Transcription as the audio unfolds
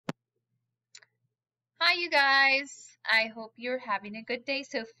you guys. I hope you're having a good day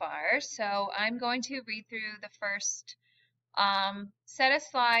so far. So I'm going to read through the first set of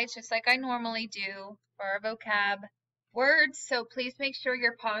slides just like I normally do for our vocab words. So please make sure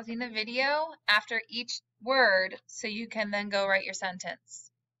you're pausing the video after each word so you can then go write your sentence.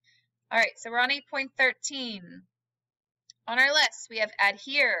 All right, so we're on 8.13. On our list, we have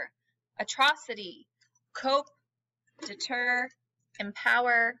adhere, atrocity, cope, deter,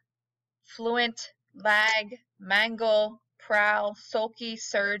 empower, fluent, lag, mangle, prowl, sulky,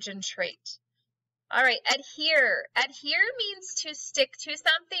 surge, and trait. All right, adhere. Adhere means to stick to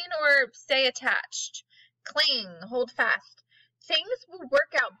something or stay attached. Cling, hold fast. Things will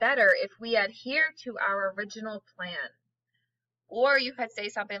work out better if we adhere to our original plan. Or you could say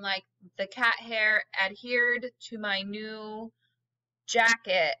something like, the cat hair adhered to my new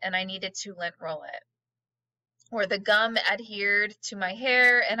jacket and I needed to lint roll it. Or the gum adhered to my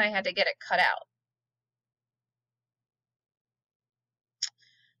hair and I had to get it cut out.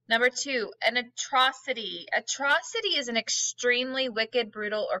 Number 2, an atrocity. Atrocity is an extremely wicked,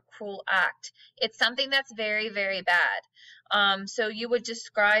 brutal, or cruel act. It's something that's very, very bad. So you would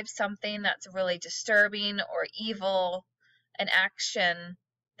describe something that's really disturbing or evil, an action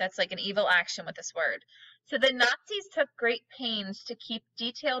that's like an evil action with this word. So the Nazis took great pains to keep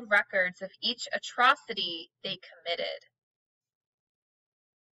detailed records of each atrocity they committed.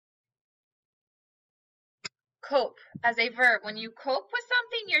 Cope as a verb. When you cope with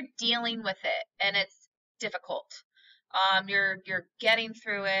something, you're dealing with it and it's difficult. You're getting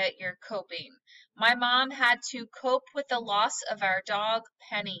through it, you're coping. My mom had to cope with the loss of our dog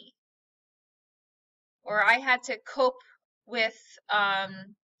Penny. Or I had to cope with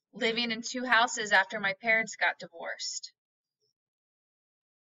living in 2 houses after my parents got divorced.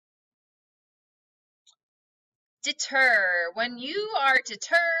 Deter. When you are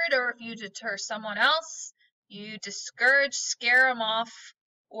deterred or if you deter someone else, you discourage, scare them off,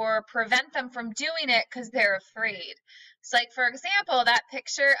 or prevent them from doing it because they're afraid. It's like, for example, that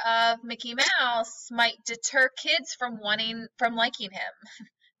picture of Mickey Mouse might deter kids from liking him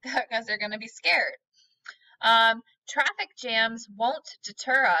because they're going to be scared. Traffic jams won't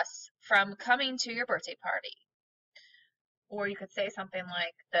deter us from coming to your birthday party. Or you could say something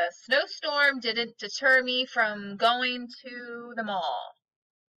like, the snowstorm didn't deter me from going to the mall.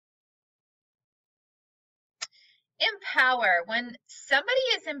 Empower. When somebody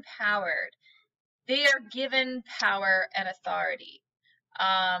is empowered, they are given power and authority.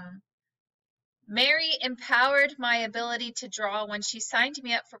 Mary empowered my ability to draw when she signed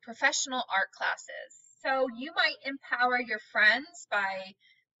me up for professional art classes. So you might empower your friends by,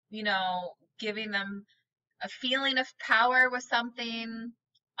 giving them a feeling of power with something.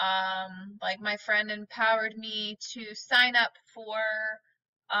 Like my friend empowered me to sign up for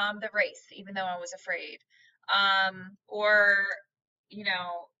the race, even though I was afraid. Or,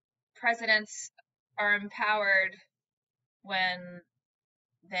 presidents are empowered when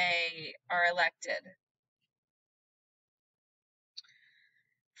they are elected.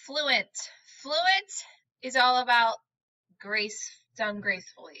 Fluent. Fluent is all about grace done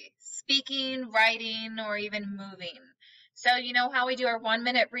gracefully. Speaking, writing, or even moving. So you know how we do our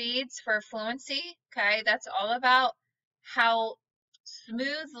 1-minute reads for fluency? Okay, that's all about how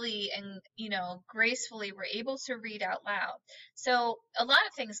smoothly and gracefully we're able to read out loud. So a lot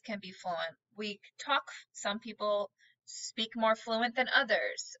of things can be fluent. We talk, some people speak more fluent than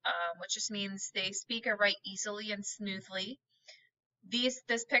others, which just means they speak or write easily and smoothly.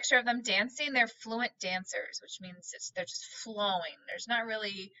 This picture of them dancing, they're fluent dancers, which means they're just flowing.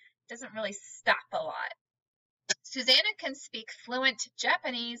 Doesn't really stop a lot. Susanna can speak fluent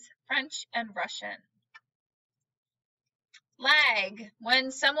Japanese, French, and Russian. Lag.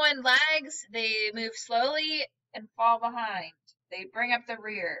 When someone lags, they move slowly and fall behind. They bring up the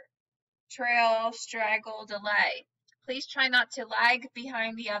rear. Trail, straggle, delay. Please try not to lag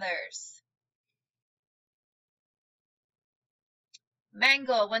behind the others.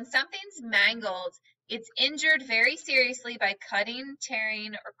 Mangle. When something's mangled, it's injured very seriously by cutting,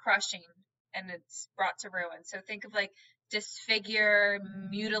 tearing, or crushing, and it's brought to ruin. So think of like disfigure,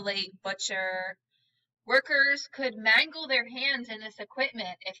 mutilate, butcher. Workers could mangle their hands in this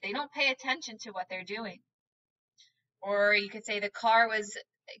equipment if they don't pay attention to what they're doing. Or you could say the car was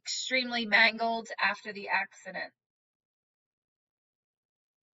extremely mangled after the accident.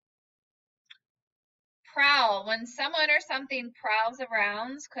 Prowl. When someone or something prowls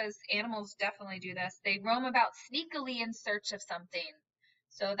around, because animals definitely do this, they roam about sneakily in search of something.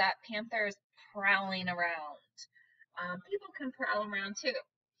 So that panther is prowling around. People can prowl around too.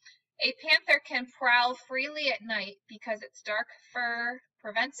 A panther can prowl freely at night because its dark fur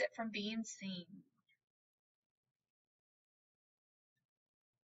prevents it from being seen.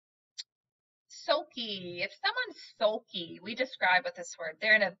 sulky. If someone's sulky, we describe with this word.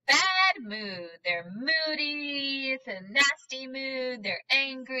 They're in a bad mood. They're moody. It's a nasty mood. They're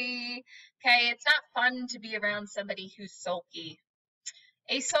angry. Okay, it's not fun to be around somebody who's sulky.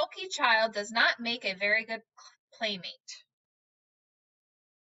 A sulky child does not make a very good playmate.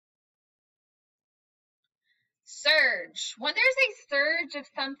 Surge. When there's a surge of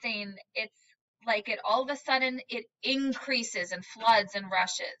something, it's like it all of a sudden it increases and floods and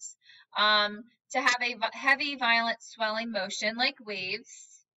rushes. To have a heavy, violent swelling motion like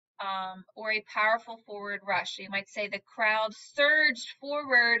waves, or a powerful forward rush. You might say the crowd surged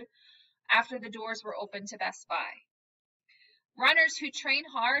forward after the doors were open to Best Buy. Runners who train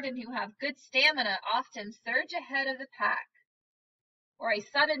hard and who have good stamina often surge ahead of the pack. Or a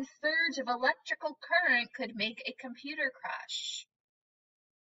sudden surge of electrical current could make a computer crash.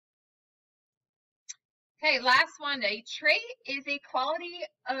 Okay, last one. A trait is a quality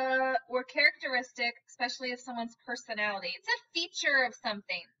or characteristic, especially of someone's personality. It's a feature of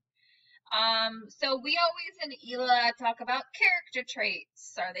something. So we always in ELA talk about character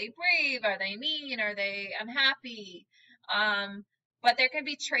traits. Are they brave? Are they mean? Are they unhappy? But there can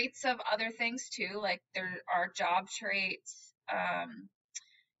be traits of other things too, like there are job traits.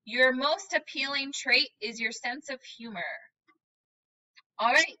 Your most appealing trait is your sense of humor.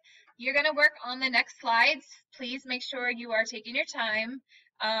 All right, you're going to work on the next slides. Please make sure you are taking your time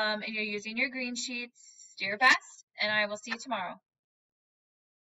and you're using your green sheets. Do your best, and I will see you tomorrow.